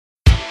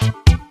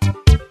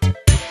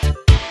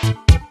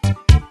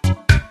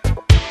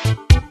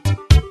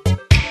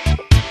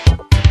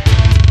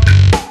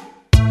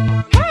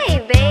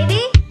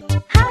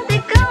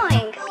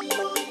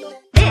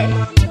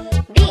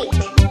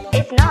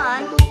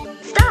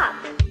stop.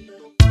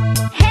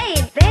 Hey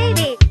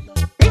baby,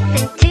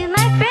 listen to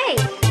my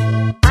phrase.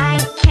 I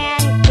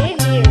can give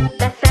you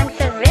the sense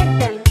of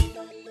rhythm.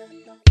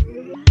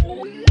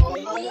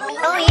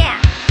 Oh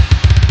yeah.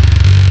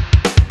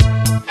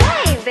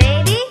 Hey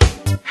baby,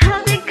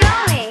 how's it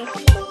going?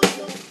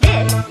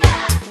 This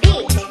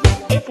beat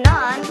is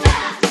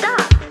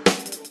non-stop.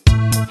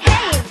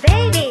 Hey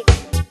baby,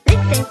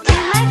 listen to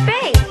my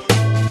phrase.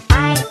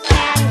 I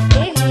can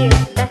give you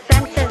the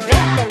sense of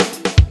rhythm.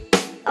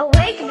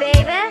 Awake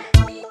baby.